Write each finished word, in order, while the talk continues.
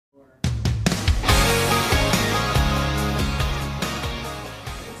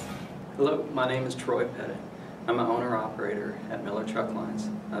Hello, my name is Troy Petit. I'm an owner-operator at Miller Truck Lines.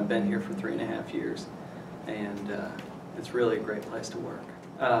 I've been here for 3.5 years, and it's really a great place to work.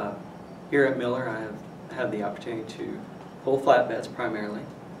 Here at Miller, I have had the opportunity to pull flatbeds primarily.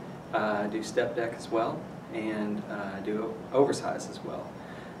 I do step deck as well, and I do oversize as well.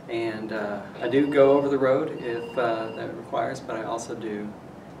 And I do go over the road if that requires, but I also do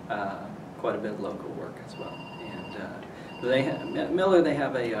quite a bit of local work as well. And at Miller, they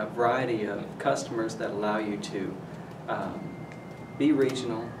have a variety of customers that allow you to be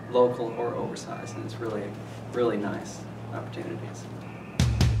regional, local, or oversized, and it's really nice opportunities.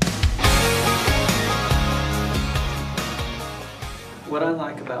 What I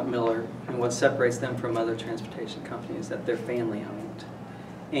like about Miller and what separates them from other transportation companies is that they're family owned.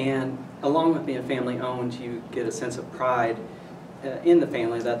 And along with being family owned, you get a sense of pride in the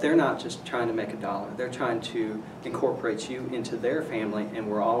family that they're not just trying to make a dollar. They're trying to incorporate you into their family, and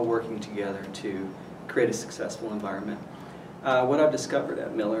we're all working together to create a successful environment. What I've discovered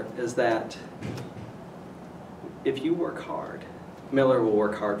at Miller is that if you work hard, Miller will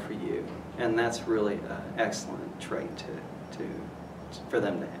work hard for you, and that's really an excellent trait for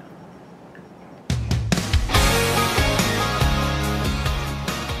them to have.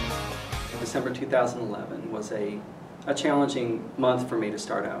 December 2011 was a challenging month for me to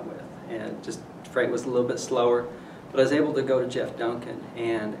start out with, and just freight was a little bit slower, but I was able to go to Jeff Duncan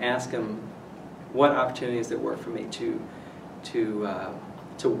and ask him what opportunities there were for me to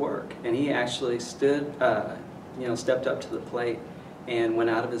work, and he actually stepped up to the plate and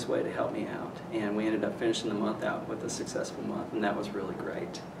went out of his way to help me out, and we ended up finishing the month out with a successful month, and that was really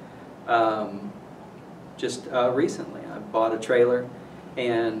great. Recently I bought a trailer,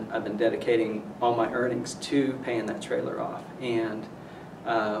 and I've been dedicating all my earnings to paying that trailer off. And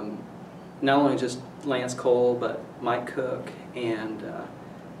not only just Lance Cole, but Mike Cook, and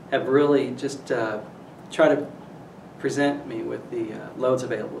have really just tried to present me with the loads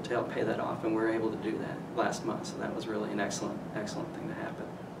available to help pay that off, and we were able to do that last month, so that was really an excellent thing to happen.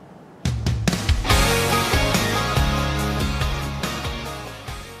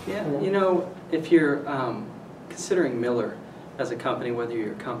 Yeah, you know, if you're considering Miller as a company, whether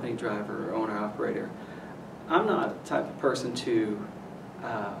you're a company driver or owner-operator, I'm not the type of person to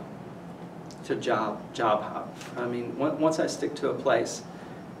job hop. I mean, once I stick to a place,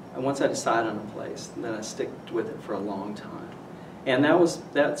 and once I decide on a place, then I stick with it for a long time. And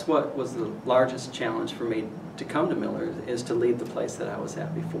that's what was the largest challenge for me to come to Miller, is to leave the place that I was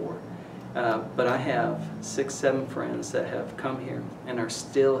at before. But I have 6, 7 friends that have come here and are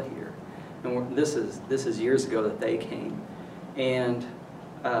still here. And this is years ago that they came. And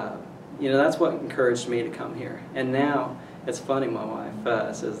that's what encouraged me to come here. And now, it's funny, my wife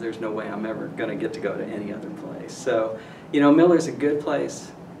says there's no way I'm ever going to get to go to any other place. So, Miller's a good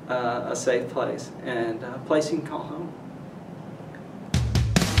place, a safe place, and a place you can call home.